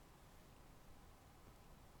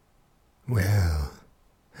Well,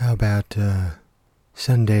 how about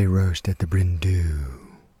Sunday roast at the Brindoo?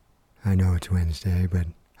 I know it's Wednesday, but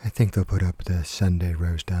I think they'll put up the Sunday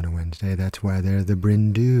roast on a Wednesday. That's why they're the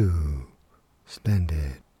Brindoo.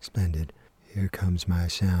 Splendid, splendid. Here comes my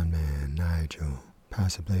sound man, Nigel.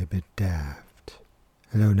 Possibly a bit daft.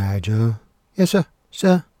 Hello, Nigel. Yes, sir.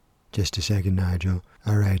 Sir? Just a second, Nigel.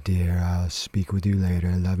 All right, dear. I'll speak with you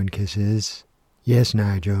later. Love and kisses. Yes,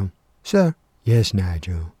 Nigel. Sir? Yes,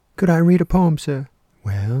 Nigel. Could I read a poem, sir?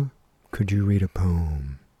 Well, could you read a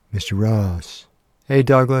poem? Mr. Ross. Hey,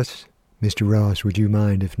 Douglas. Mr. Ross, would you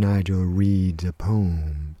mind if Nigel reads a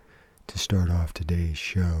poem to start off today's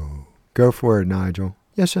show? Go for it, Nigel.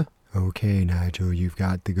 Yes, sir. Okay, Nigel, you've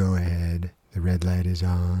got the go-ahead. The red light is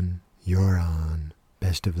on. You're on.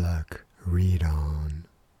 Best of luck. Read on.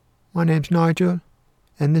 My name's Nigel,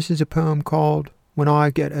 and this is a poem called When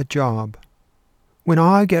I Get a Job. When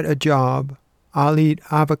I get a job, I'll eat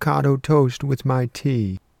avocado toast with my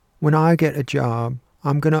tea. When I get a job,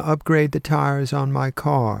 I'm gonna upgrade the tires on my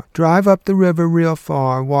car. Drive up the river real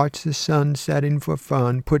far, watch the sun setting for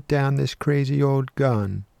fun, put down this crazy old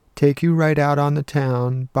gun. Take you right out on the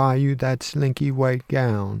town, buy you that slinky white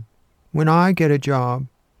gown. When I get a job,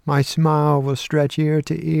 my smile will stretch ear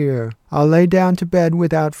to ear. I'll lay down to bed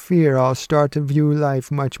without fear. I'll start to view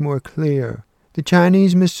life much more clear. The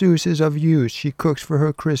Chinese masseuse is of use. She cooks for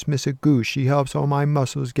her Christmas a goose. She helps all my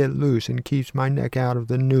muscles get loose and keeps my neck out of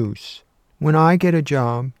the noose. When I get a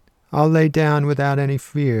job, I'll lay down without any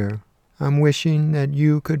fear. I'm wishing that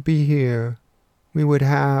you could be here. We would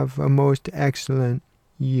have a most excellent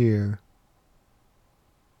year.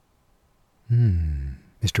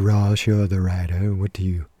 Mr. Ross, you're the writer. What do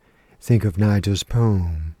you think of Nigel's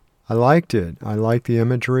poem? I liked it. I liked the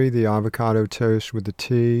imagery, the avocado toast with the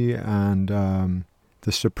tea, and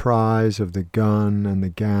the surprise of the gun and the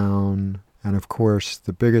gown, and of course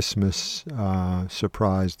the biggest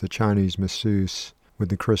surprise, the Chinese masseuse with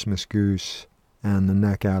the Christmas goose and the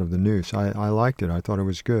neck out of the noose. I liked it. I thought it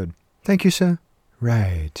was good. Thank you, sir.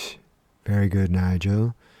 Right. Very good,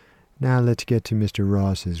 Nigel. Now let's get to Mr.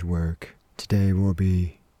 Ross's work. Today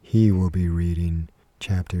he will be reading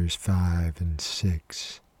chapters 5 and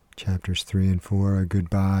 6. Chapters 3 and 4, a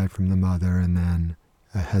goodbye from the mother, and then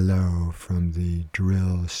a hello from the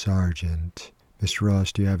drill sergeant. Mr.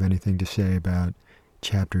 Ross, do you have anything to say about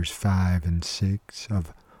chapters 5 and 6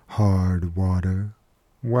 of Hard Water?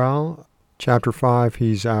 Well, chapter 5,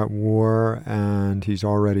 he's at war, and he's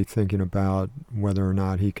already thinking about whether or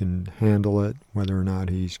not he can handle it, whether or not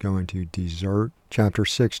he's going to desert. Chapter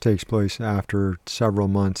 6 takes place after several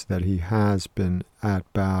months that he has been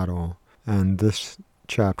at battle, and this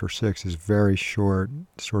Chapter 6 is very short,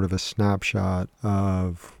 sort of a snapshot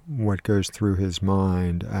of what goes through his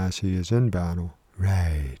mind as he is in battle.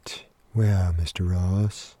 Right. Well, Mr.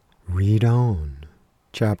 Ross, read on.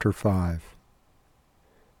 Chapter 5.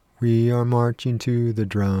 We are marching to the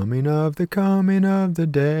drumming of the coming of the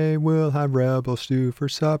day. We'll have rebel stew for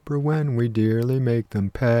supper when we dearly make them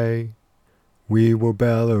pay. We will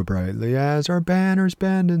bellow brightly as our banners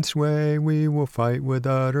bend and sway. We will fight with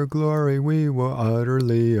utter glory. We will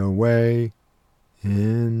utterly away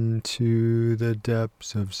into the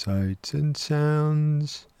depths of sights and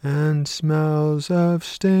sounds and smells of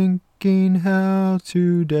stinking hell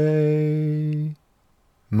today.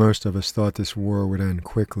 Most of us thought this war would end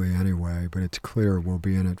quickly anyway, but it's clear we'll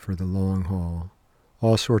be in it for the long haul.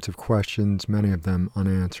 All sorts of questions, many of them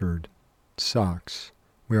unanswered. Socks.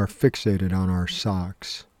 We are fixated on our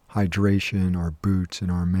socks, hydration, our boots, and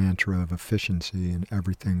our mantra of efficiency in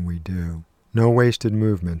everything we do. No wasted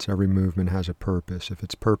movements. Every movement has a purpose. If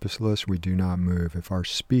it's purposeless, we do not move. If our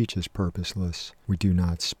speech is purposeless, we do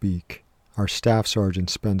not speak. Our staff sergeant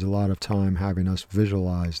spends a lot of time having us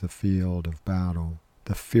visualize the field of battle,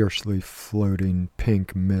 the fiercely floating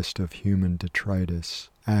pink mist of human detritus,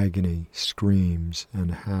 agony, screams,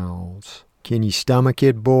 and howls. "Can you stomach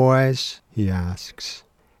it, boys?" he asks.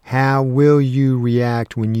 "How will you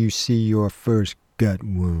react when you see your first gut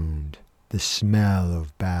wound? The smell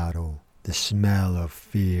of battle, the smell of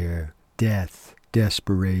fear, death,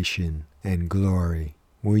 desperation, and glory.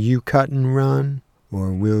 Will you cut and run,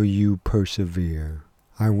 or will you persevere?"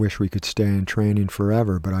 I wish we could stay in training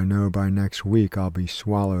forever, but I know by next week I'll be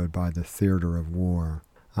swallowed by the theater of war.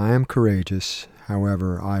 I am courageous,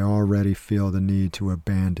 however, I already feel the need to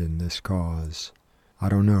abandon this cause. I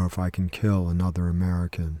don't know if I can kill another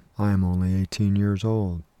American. I am only 18 years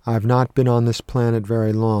old. I have not been on this planet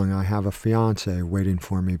very long. I have a fiancé waiting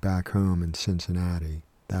for me back home in Cincinnati.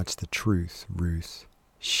 That's the truth, Ruth.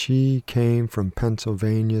 She came from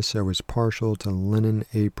Pennsylvania, so was partial to linen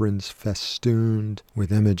aprons festooned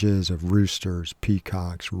with images of roosters,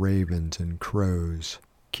 peacocks, ravens, and crows.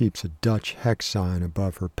 Keeps a Dutch hex sign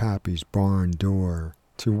above her pappy's barn door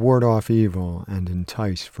to ward off evil and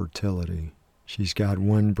entice fertility. She's got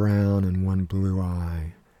one brown and one blue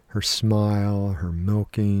eye. Her smile, her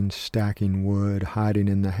milking, stacking wood, hiding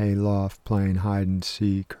in the hayloft, playing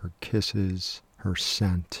hide-and-seek, her kisses, her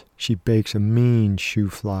scent. She bakes a mean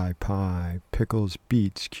shoe-fly pie, pickles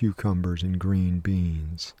beets, cucumbers, and green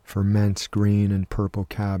beans, ferments green and purple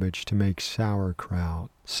cabbage to make sauerkraut,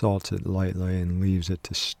 salts it lightly and leaves it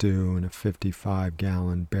to stew in a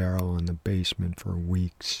 55-gallon barrel in the basement for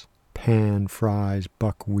weeks. Pan fries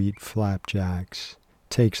buckwheat flapjacks,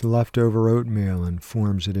 takes leftover oatmeal and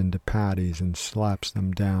forms it into patties and slaps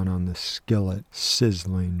them down on the skillet,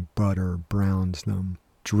 sizzling butter browns them,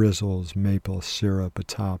 drizzles maple syrup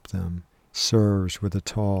atop them, serves with a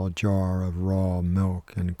tall jar of raw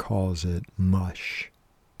milk and calls it mush.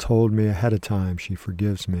 Told me ahead of time she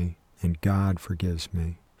forgives me, and God forgives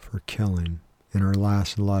me, for killing. In her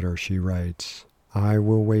last letter she writes, I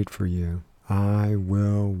will wait for you. I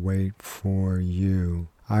will wait for you.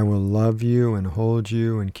 I will love you and hold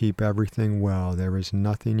you and keep everything well. There is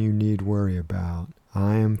nothing you need worry about.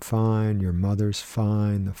 I am fine, your mother's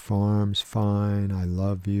fine, the farm's fine. I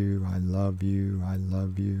love you, I love you, I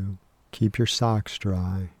love you. Keep your socks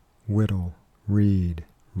dry. Whittle, read,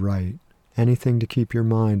 write. Anything to keep your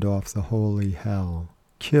mind off the holy hell.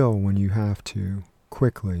 Kill when you have to,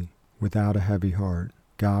 quickly, without a heavy heart.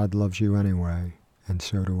 God loves you anyway, and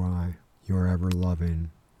so do I. Your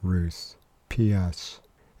ever-loving Ruth. P.S.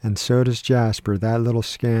 And so does Jasper, that little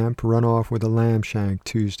scamp, run off with a lamb shank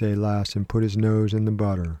Tuesday last and put his nose in the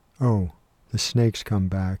butter. Oh, the snake's come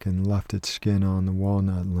back and left its skin on the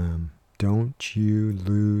walnut limb. Don't you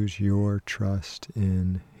lose your trust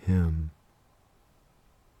in him.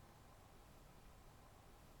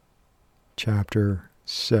 Chapter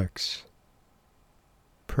 6.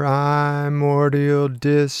 Primordial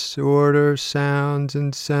disorder, sounds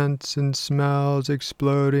and scents and smells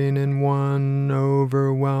exploding in one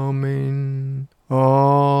overwhelming,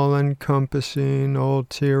 all-encompassing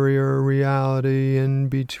ulterior reality in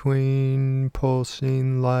between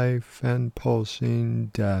pulsing life and pulsing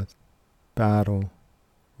death. Battle.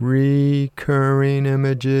 Recurring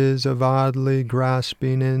images of oddly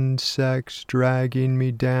grasping insects dragging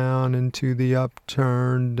me down into the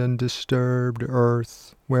upturned and disturbed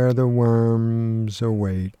earth where the worms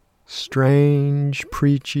await. Strange,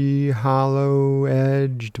 preachy,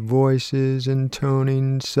 hollow-edged voices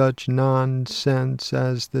intoning such nonsense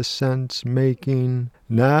as the sense-making,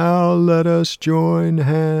 now let us join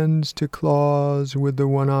hands to claws with the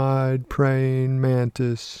one-eyed praying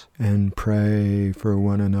mantis, and pray for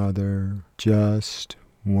one another just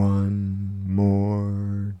one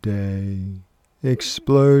more day.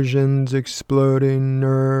 Explosions exploding,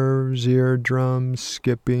 nerves, eardrums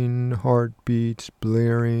skipping, heartbeats,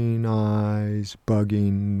 blearing eyes,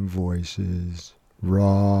 bugging voices,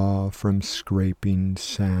 raw from scraping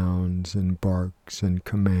sounds and barks and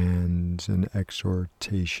commands and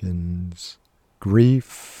exhortations,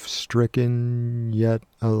 grief-stricken yet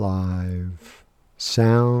alive.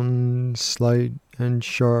 Sound slight and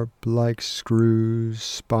sharp like screws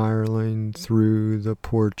spiraling through the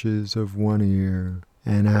porches of one ear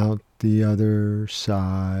and out the other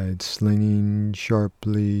side, slinging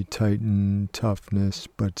sharply tightened toughness,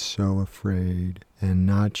 but so afraid and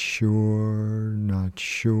not sure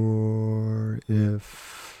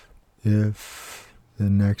if the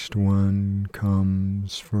next one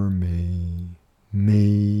comes for me.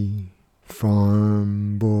 Me.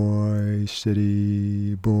 Farm boy,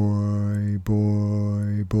 city boy,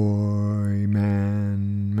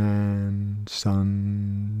 man,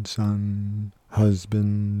 son,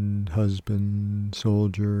 husband,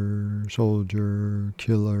 soldier,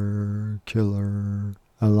 killer,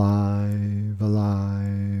 alive.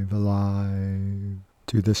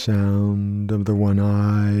 To the sound of the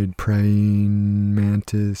one-eyed praying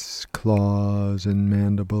mantis, claws and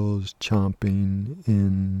mandibles chomping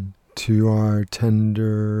in. To our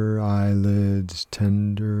tender eyelids,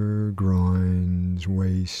 tender groins,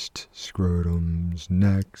 waist, scrotums,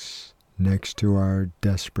 necks, next to our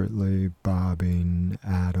desperately bobbing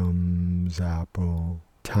Adam's apple.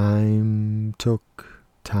 Time took,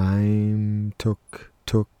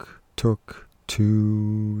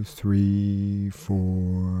 2, 3,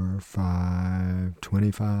 4, 5,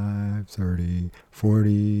 25, 30,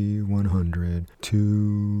 40, 100,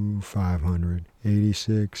 2, 500,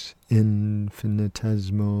 86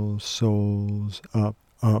 infinitesimal souls up,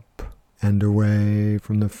 and away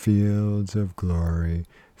from the fields of glory,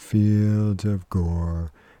 fields of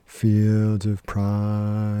gore, fields of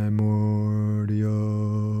primordial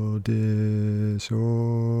disorder,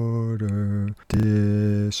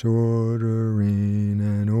 disordering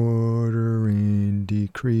and ordering,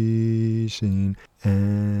 decreasing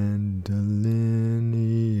and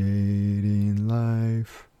delineating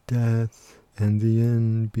life, death, and the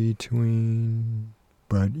in-between.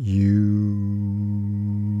 But you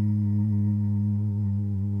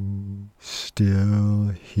still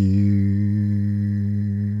here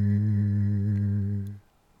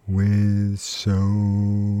with so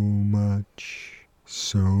much,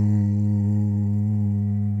 so